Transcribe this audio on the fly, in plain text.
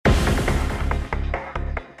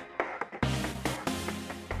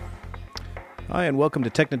Hi, and welcome to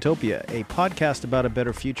Technotopia, a podcast about a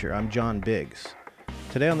better future. I'm John Biggs.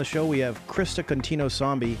 Today on the show, we have Krista Contino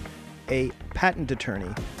Saumby, a patent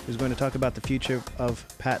attorney, who's going to talk about the future of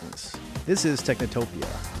patents. This is Technotopia.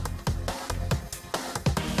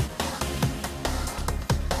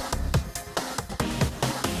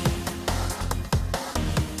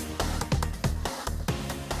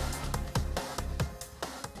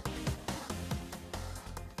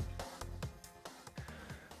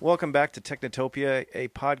 Welcome back to Technotopia, a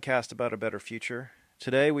podcast about a better future.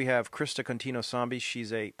 Today we have Krista Contino Saumby.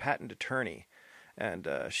 She's a patent attorney, and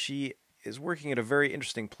she is working at a very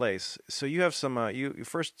interesting place. So you have some, you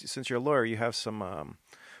first, since you're a lawyer, you have some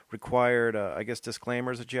required,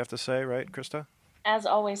 disclaimers that you have to say, right, Krista? As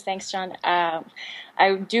always, thanks, John.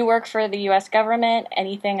 I do work for the U.S. government.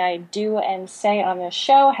 Anything I do and say on this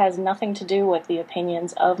show has nothing to do with the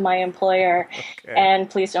opinions of my employer, and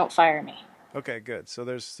please don't fire me. Okay, good. So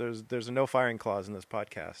there's a no firing clause in this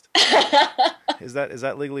podcast. Is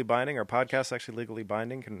that legally binding? Are podcasts actually legally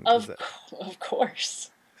binding? Of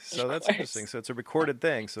course. So that's interesting. So it's a recorded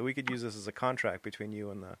thing. So we could use this as a contract between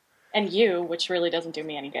you and you, which really doesn't do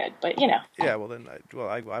me any good. But you know. Yeah. Well, then,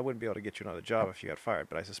 I wouldn't be able to get you another job if you got fired.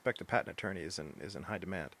 But I suspect a patent attorney is in high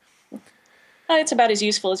demand. It's about as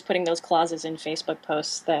useful as putting those clauses in Facebook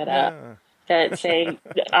posts that say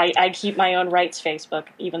I keep my own rights, Facebook,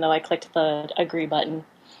 even though I clicked the agree button.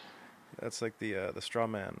 That's like the straw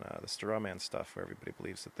man stuff where everybody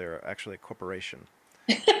believes that they're actually a corporation.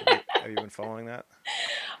 Have you been following that?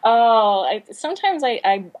 Oh, sometimes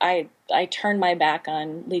I turn my back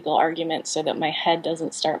on legal arguments so that my head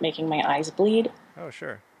doesn't start making my eyes bleed. Oh,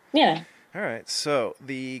 sure. Yeah. All right. So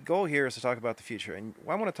the goal here is to talk about the future, and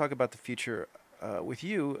I want to talk about the future with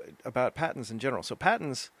you about patents in general. So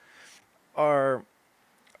patents are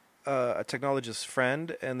a technologist's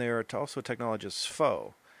friend, and they are also a technologist's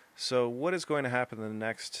foe. So what is going to happen in the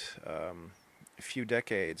next few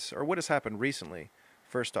decades, or what has happened recently,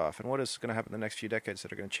 first off, and what is going to happen in the next few decades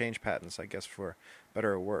that are going to change patents, I guess, for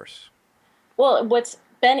better or worse? Well, what's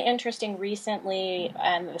been interesting recently,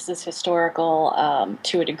 and this is historical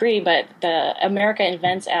to a degree, but the America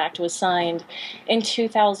Invents Act was signed in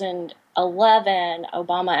 2011.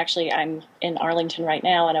 Obama, actually, I'm in Arlington right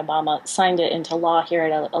now, and Obama signed it into law here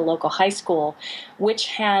at a local high school, which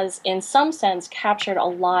has, in some sense, captured a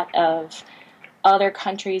lot of other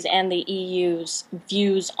countries and the EU's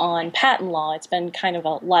views on patent law. It's been kind of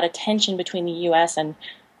a lot of tension between the U.S. and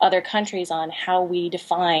other countries on how we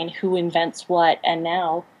define who invents what, and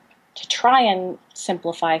now, to try and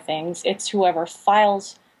simplify things, it's whoever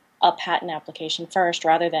files a patent application first,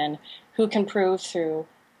 rather than who can prove through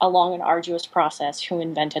a long and arduous process who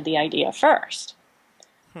invented the idea first.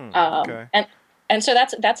 Okay. And so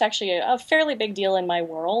that's actually a fairly big deal in my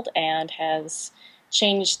world, and has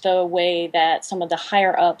changed the way that some of the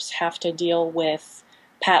higher ups have to deal with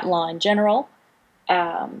patent law in general.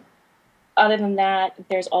 Other than that,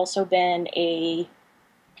 there's also been a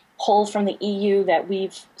poll from the EU that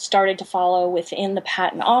we've started to follow within the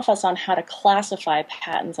patent office on how to classify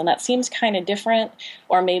patents. And that seems kind of different,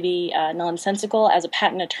 or maybe nonsensical. As a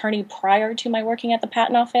patent attorney prior to my working at the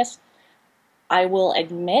patent office, I will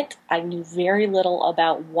admit I knew very little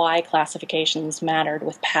about why classifications mattered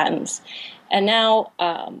with patents. And now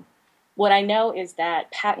what I know is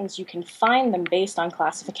that patents, you can find them based on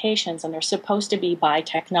classifications, and they're supposed to be by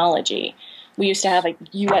technology. We used to have a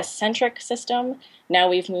U.S.-centric system. Now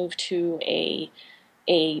we've moved to a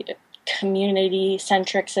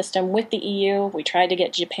community-centric system with the EU. We tried to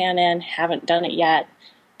get Japan in, haven't done it yet,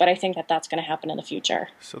 but I think that that's going to happen in the future.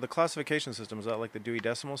 So the classification system, is that like the Dewey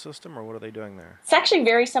Decimal System, or what are they doing there? It's actually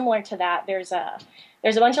very similar to that. There's a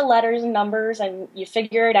bunch of letters and numbers, and you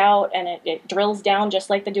figure it out, and it drills down just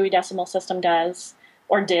like the Dewey Decimal System does.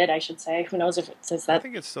 Or did, I should say. Who knows if it says that. I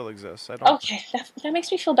think it still exists. Okay, that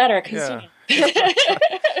makes me feel better. Cause,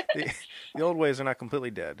 the old ways are not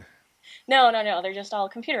completely dead. No. They're just all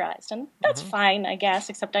computerized. And that's fine, I guess,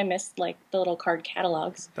 except I missed like the little card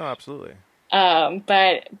catalogs. No, absolutely.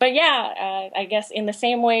 But yeah, I guess in the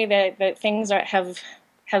same way that things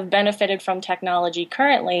have benefited from technology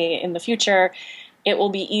currently, in the future, it will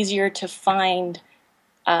be easier to find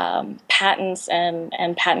patents and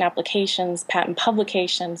patent applications, patent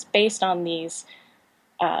publications based on these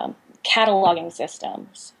cataloging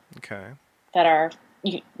systems. Okay. That are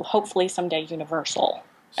hopefully someday universal.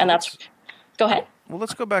 So and that's... Go ahead. Well,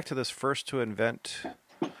 let's go back to this first to invent,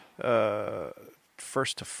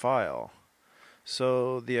 first to file.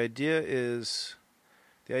 So the idea is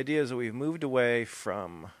that we've moved away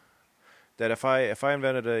from that. If I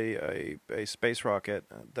invented a space rocket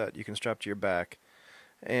that you can strap to your back,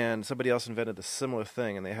 and somebody else invented a similar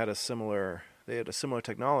thing, and they had they had a similar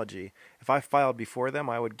technology. If I filed before them,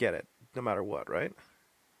 I would get it no matter what, right?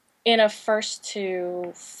 In a first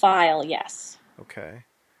to file, yes. Okay.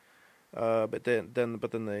 But then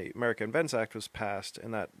the America Invents Act was passed,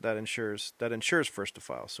 and that ensures first to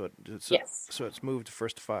file. Yes. So it's moved to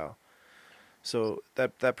first to file. So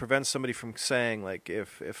that prevents somebody from saying, like,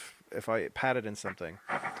 if I patented something,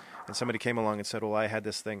 and somebody came along and said, well, I had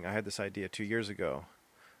this idea 2 years ago,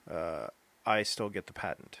 I still get the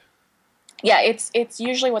patent. Yeah, it's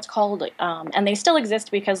usually what's called, and they still exist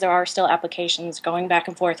because there are still applications going back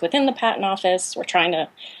and forth within the patent office. We're trying to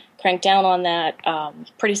crank down on that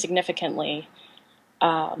pretty significantly.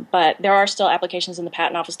 But there are still applications in the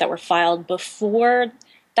patent office that were filed before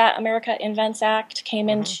that America Invents Act came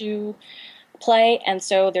into play, and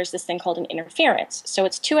so there's this thing called an interference. So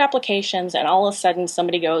it's two applications, and all of a sudden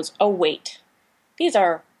somebody goes, oh, wait, these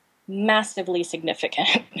are massively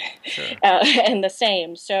significant. Sure. And the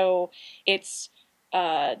same. So it's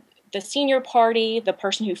the senior party, the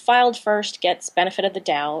person who filed first, gets benefit of the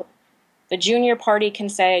doubt. The junior party can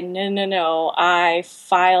say, no, I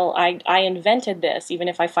invented this, even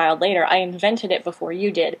if I filed later. I invented it before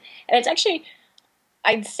you did. And it's actually,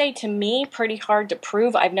 I'd say to me, pretty hard to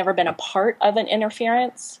prove. I've never been a part of an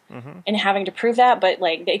interference in having to prove that, but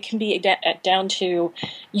like it can be down to,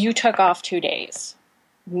 you took off 2 days.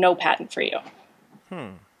 No patent for you.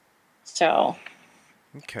 So.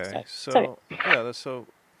 Okay. So yeah. So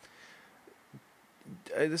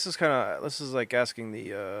this is like asking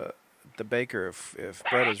the baker if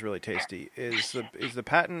bread is really tasty. Is the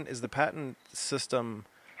patent system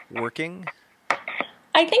working?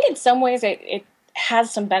 I think in some ways it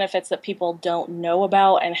has some benefits that people don't know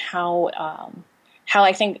about, and how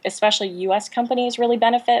I think especially U.S. companies really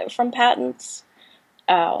benefit from patents.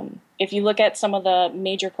 If you look at some of the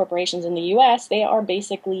major corporations in the U.S., they are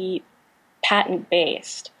basically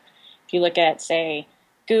patent-based. If you look at, say,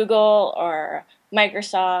 Google or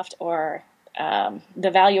Microsoft, or the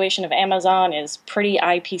valuation of Amazon is pretty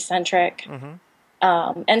IP-centric.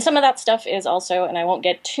 And some of that stuff is also, and I won't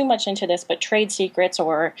get too much into this, but trade secrets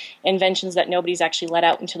or inventions that nobody's actually let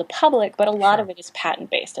out into the public, but a lot of it is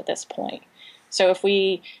patent-based at this point. So if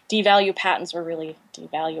we devalue patents, we're really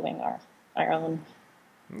devaluing our own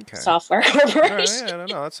software corporation.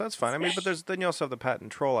 No, that's fine. I mean, but then you also have the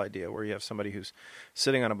patent troll idea, where you have somebody who's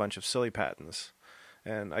sitting on a bunch of silly patents,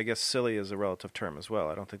 and I guess silly is a relative term as well.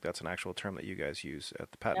 I don't think that's an actual term that you guys use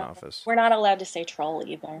at the patent office. We're not allowed to say troll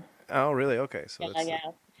either. Oh, really? Okay, so yeah.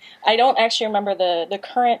 I don't actually remember the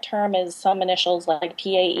current term is some initials like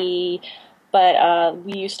PAE, but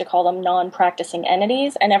we used to call them non-practicing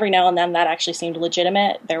entities, and every now and then that actually seemed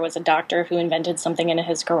legitimate. There was a doctor who invented something in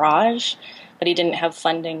his garage, but he didn't have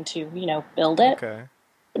funding to, build it. Okay.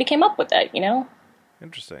 But he came up with it,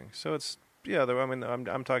 Interesting. So it's, I mean,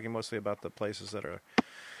 I'm talking mostly about the places that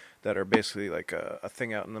are basically like a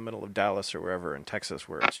thing out in the middle of Dallas or wherever in Texas,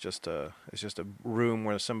 where it's just a room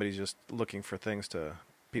where somebody's just looking for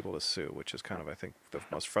people to sue, which is kind of, I think, the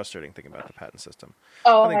most frustrating thing about the patent system.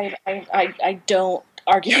 Oh, I don't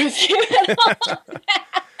argue with you at all.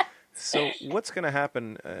 So what's going to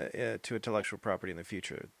happen to intellectual property in the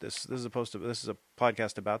future? This is a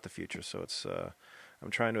podcast about the future, so it's I'm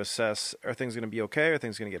trying to assess: are things going to be okay? Are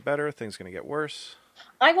things going to get better? Are things going to get worse?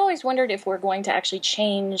 I've always wondered if we're going to actually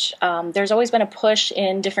change. There's always been a push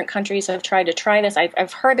in different countries that have tried to try this.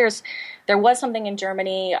 I've heard there was something in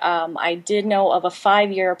Germany. I did know of a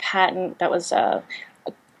 5-year patent that was a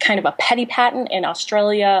kind of a petty patent in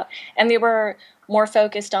Australia, and they were more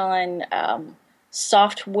focused on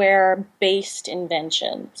software-based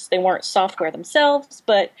inventions. They weren't software themselves,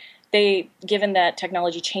 but given that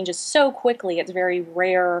technology changes so quickly, it's very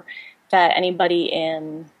rare that anybody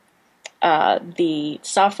in the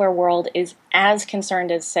software world is as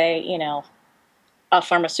concerned as, say, a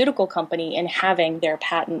pharmaceutical company in having their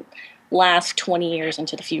patent last 20 years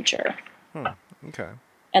into the future. Okay.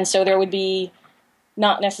 And so there would be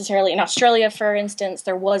not necessarily, in Australia, for instance,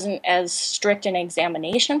 there wasn't as strict an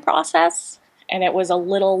examination process, and it was a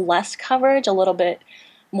little less coverage, a little bit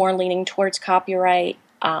more leaning towards copyright,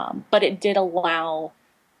 but it did allow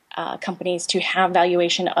companies to have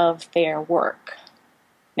valuation of their work.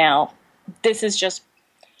 Now, this is just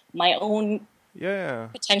my own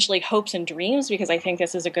potentially hopes and dreams, because I think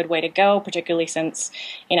this is a good way to go, particularly since,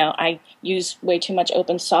 I use way too much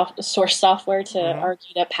open source software to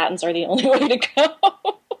argue that patents are the only way to go.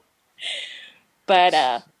 But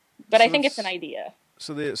I think it's an idea.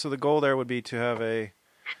 So the goal there would be to have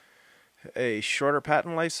a shorter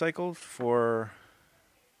patent life cycle for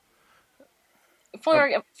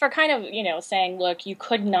Oh, for kind of, saying, look, you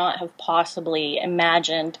could not have possibly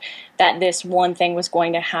imagined that this one thing was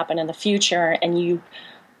going to happen in the future, and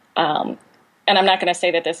and I'm not going to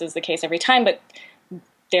say that this is the case every time, but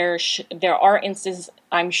there are instances,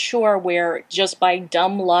 I'm sure, where just by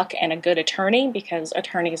dumb luck and a good attorney, because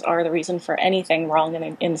attorneys are the reason for anything wrong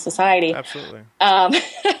in society. absolutely. Um,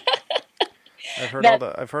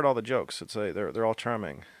 that I've heard all the jokes. They're all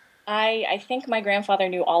charming. I think my grandfather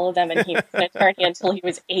knew all of them, and he was an attorney until he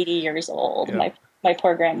was 80 years old. Yep. My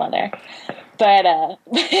poor grandmother. But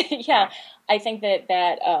yeah, I think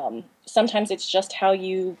that sometimes it's just how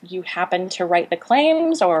you happen to write the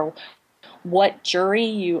claims, or what jury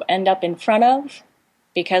you end up in front of,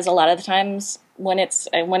 because a lot of the times when it's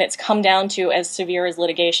come down to as severe as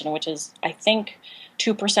litigation, which is, I think,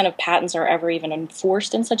 2% of patents are ever even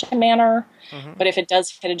enforced in such a manner. Mm-hmm. But if it does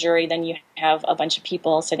hit a jury, then you have a bunch of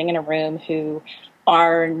people sitting in a room who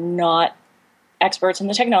are not experts in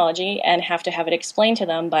the technology and have to have it explained to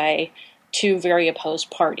them by two very opposed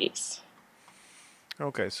parties.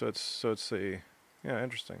 Okay, so it's the yeah,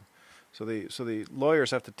 interesting. So the lawyers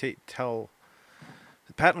have to tell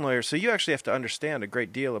the patent lawyers. So you actually have to understand a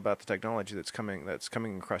great deal about the technology that's coming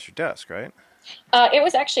across your desk, right? It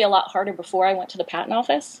was actually a lot harder before I went to the patent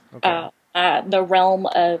office. Okay. The realm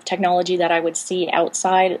of technology that I would see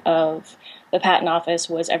outside of the patent office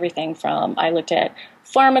was everything from, I looked at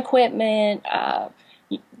farm equipment,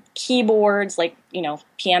 keyboards, like,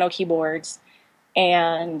 piano keyboards,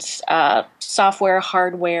 and software,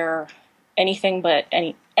 hardware, anything that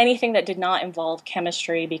did not involve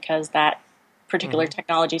chemistry, because that particular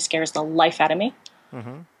technology scares the life out of me.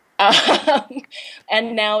 Mm-hmm.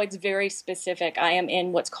 And now it's very specific. I am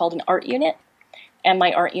in what's called an art unit, and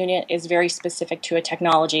my art unit is very specific to a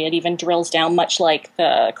technology. It even drills down, much like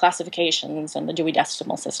the classifications and the Dewey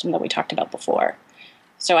Decimal System that we talked about before.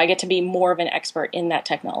 So I get to be more of an expert in that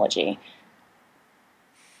technology.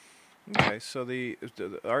 Okay, so the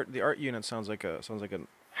art unit sounds like an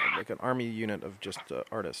army unit of just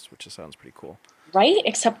artists, which sounds pretty cool. Right?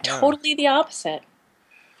 Except Yeah. totally the opposite.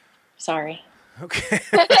 Sorry. Okay.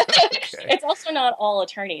 Okay. It's also not all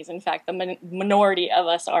attorneys. In fact, the minority of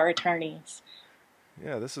us are attorneys.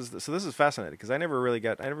 Yeah, this is fascinating, because I never really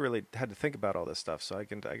had to think about all this stuff, so I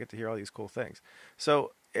get to hear all these cool things.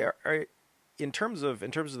 So, in terms of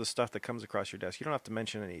the stuff that comes across your desk, you don't have to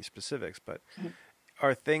mention any specifics, but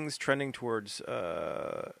are things trending towards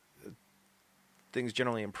things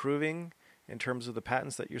generally improving in terms of the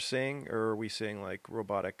patents that you're seeing, or are we seeing like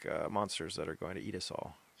robotic monsters that are going to eat us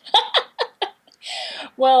all?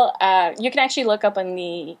 Well, you can actually look up on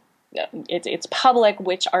it's public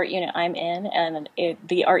which art unit I'm in, and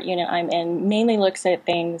the art unit I'm in mainly looks at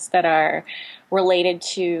things that are related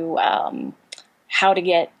to how to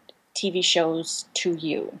get TV shows to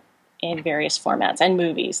you in various formats, and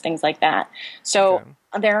movies, things like that. So Okay.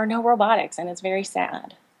 there are no robotics, and it's very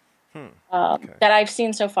sad. Okay. That I've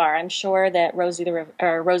seen so far. I'm sure that Rosie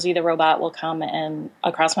the robot will come and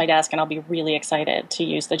across my desk, and I'll be really excited to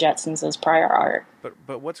use the Jetsons as prior art.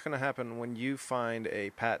 But what's going to happen when you find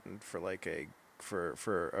a patent for like for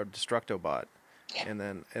a Destructobot, and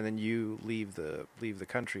then you leave the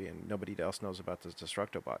country and nobody else knows about this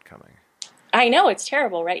Destructobot coming? I know, it's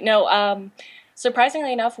terrible, right? No,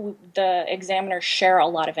 surprisingly enough, the examiners share a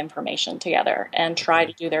lot of information together and try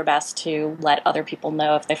to do their best to let other people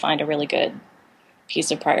know if they find a really good piece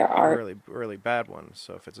of prior A art. really really bad one.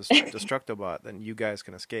 So if it's a Destructobot, then you guys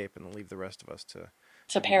can escape and leave the rest of us to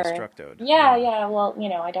be Parrot. Destructoed. Yeah. Well,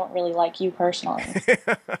 I don't really like you personally.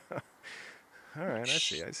 All right,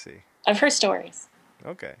 I see. I've heard stories.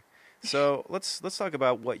 Okay, so let's talk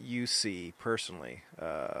about what you see personally,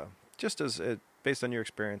 just as based on your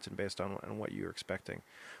experience and based on what you're expecting.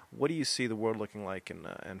 What do you see the world looking like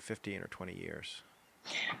in 15 or 20 years?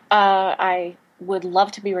 I would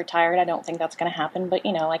love to be retired. I don't think that's going to happen, but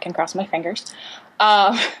I can cross my fingers.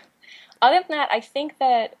 Other than that, I think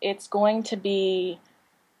that it's going to be,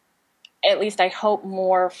 at least I hope,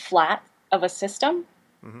 more flat of a system.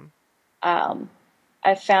 Mm-hmm.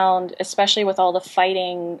 I've found, especially with all the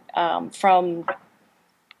fighting from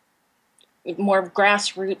more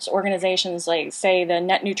grassroots organizations, like, say, the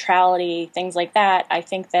net neutrality, things like that, I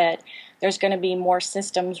think that there's going to be more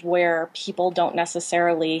systems where people don't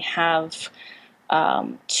necessarily have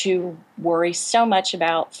to worry so much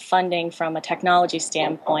about funding from a technology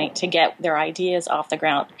standpoint to get their ideas off the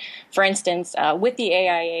ground. For instance, with the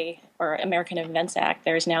AIA, or American Invents Act,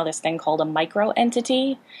 there's now this thing called a micro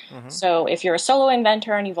entity. Mm-hmm. So if you're a solo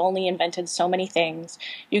inventor and you've only invented so many things,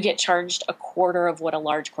 you get charged a quarter of what a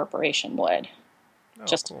large corporation would. Oh,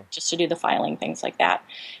 just cool. to do the filing, things like that.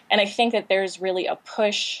 And I think that there's really a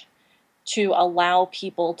push to allow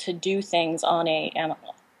people to do things on a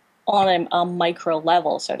micro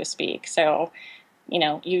level, so to speak. So,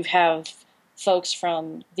 you have folks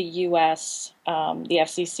from the U.S., the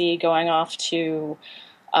FCC, going off to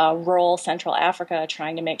rural Central Africa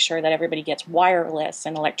trying to make sure that everybody gets wireless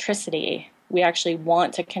and electricity. We actually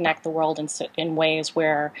want to connect the world in ways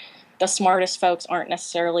where the smartest folks aren't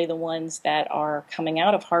necessarily the ones that are coming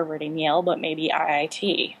out of Harvard and Yale, but maybe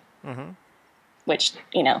IIT, which,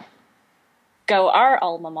 go our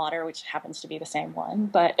alma mater, which happens to be the same one.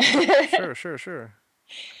 But Sure.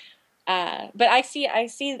 But I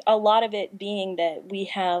see a lot of it being that we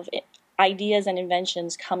have ideas and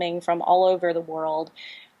inventions coming from all over the world,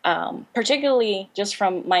 particularly just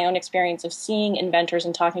from my own experience of seeing inventors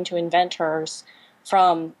and talking to inventors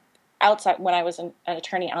from outside. When I was an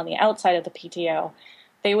attorney on the outside of the PTO,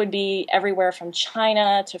 they would be everywhere from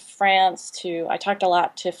China to France to, I talked a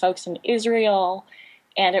lot to folks in Israel,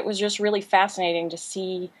 and it was just really fascinating to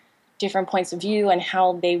see different points of view and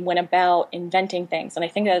how they went about inventing things. And I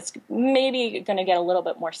think that's maybe going to get a little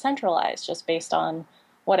bit more centralized just based on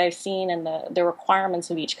what I've seen and the requirements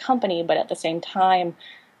of each company. But at the same time,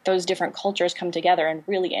 those different cultures come together in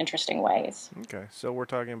really interesting ways. Okay, so we're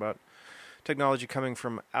talking about technology coming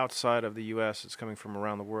from outside of the U.S. It's coming from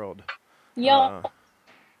around the world. Yeah.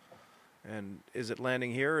 And is it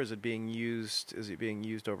landing here, or is it being used? Is it being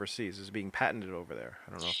used overseas? Is it being patented over there?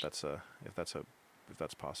 I don't know if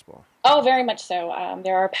that's possible. Oh, very much so.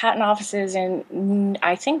 There are patent offices in,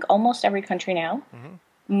 I think, almost every country now.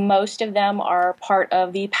 Most of them are part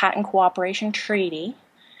of the Patent Cooperation Treaty,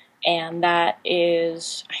 and that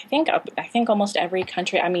is, I think almost every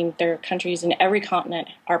country. I mean, there are countries in every continent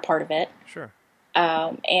are part of it. Sure.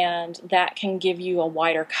 And that can give you a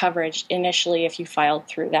wider coverage initially if you filed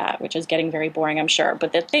through that, which is getting very boring, I'm sure.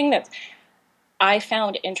 But the thing that I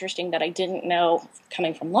found interesting that I didn't know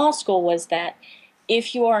coming from law school was that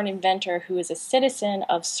if you are an inventor who is a citizen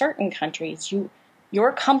of certain countries,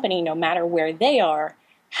 your company, no matter where they are,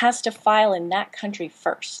 has to file in that country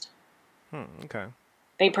first. Okay.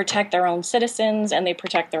 They protect their own citizens and they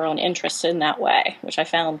protect their own interests in that way, which I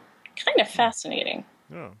found kind of fascinating.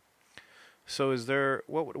 Oh. So, is there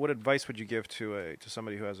what advice would you give to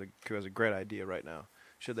somebody who has a great idea right now?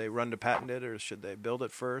 Should they run to patent it, or should they build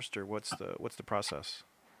it first, or what's the process?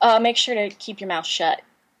 Make sure to keep your mouth shut.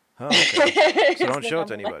 Oh, okay. So don't show it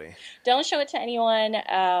to anybody. Don't show it to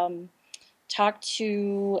anyone. Talk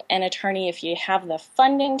to an attorney if you have the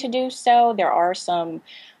funding to do so. There are some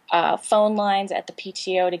phone lines at the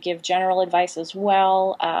PTO to give general advice as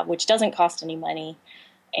well, which doesn't cost any money.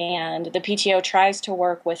 And the PTO tries to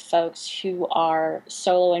work with folks who are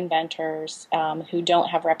solo inventors who don't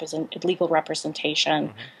have legal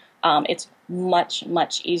representation. It's much,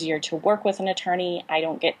 much easier to work with an attorney. I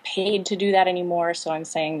don't get paid to do that anymore, so I'm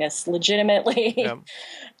saying this legitimately. Yep.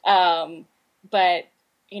 But,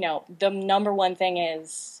 the number one thing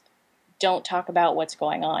is don't talk about what's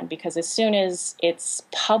going on, because as soon as it's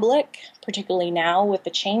public, particularly now with the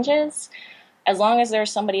changes, as long as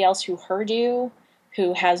there's somebody else who heard you,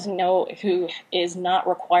 who is not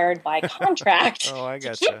required by contract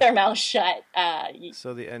to keep their mouth shut.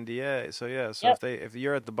 So the NDA. So yeah. So yep. if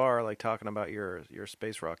you're at the bar, like talking about your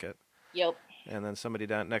space rocket. Yep. And then somebody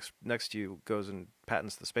down next to you goes and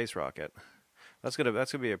patents the space rocket. That's gonna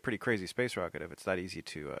be a pretty crazy space rocket if it's that easy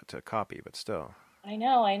to copy. But still. I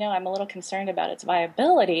know. I'm a little concerned about its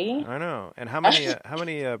viability. I know. And how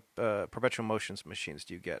many perpetual motion machines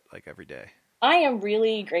do you get like every day? I am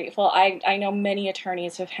really grateful. I know many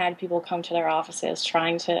attorneys have had people come to their offices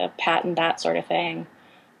trying to patent that sort of thing.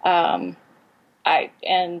 And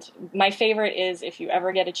my favorite is, if you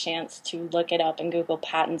ever get a chance to look it up and Google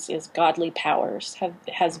patents, is godly powers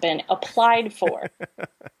has been applied for.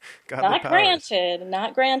 Not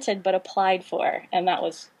granted, but applied for. And that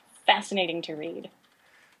was fascinating to read.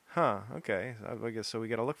 Huh, okay. I guess so we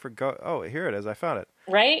got to look for oh, here it is. I found it.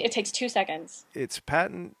 Right? It takes 2 seconds. It's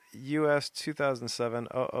patent US 2007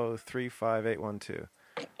 0035812.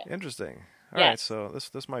 Interesting. All right, so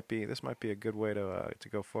this might be a good way to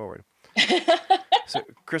go forward. So,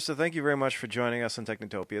 Krista, thank you very much for joining us on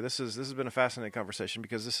Technotopia. This has been a fascinating conversation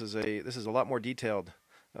because this is a lot more detailed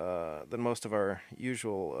than most of our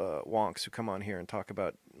usual wonks who come on here and talk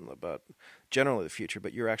about generally the future,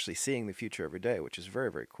 but you're actually seeing the future every day, which is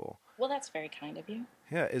very, very cool. Well, that's very kind of you.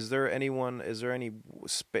 Yeah. Is there any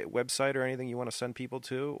website or anything you want to send people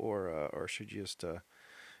to, or should you just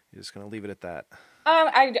you're just going to leave it at that?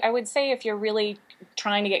 I would say if you're really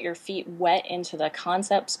trying to get your feet wet into the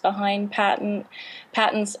concepts behind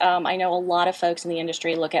patents, I know a lot of folks in the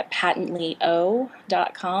industry look at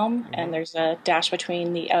patentlyo.com, and there's a dash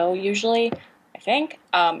between the O usually. I think.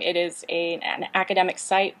 It is an academic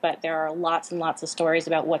site, but there are lots and lots of stories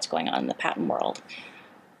about what's going on in the patent world.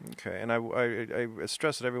 Okay, and I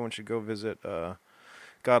stress that everyone should go visit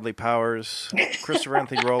Godly Powers. Christopher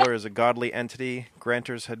Anthony Roller is a godly entity.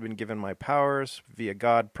 Grantors had been given my powers via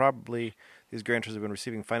God. Probably these grantors have been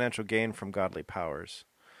receiving financial gain from godly powers.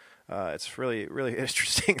 It's really, really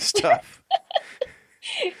interesting stuff.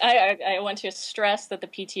 I want to stress that the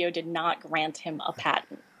PTO did not grant him a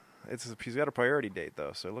patent. He's got a priority date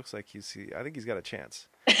though, so it looks like I think he's got a chance.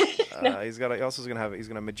 No. He's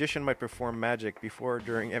gonna magician might perform magic before,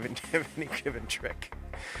 during any given trick.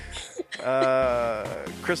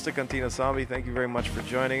 Krista, Contino, Saumby, thank you very much for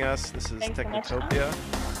joining us. This is Thanks so much,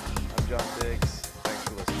 Technotopia. I'm John Diggs.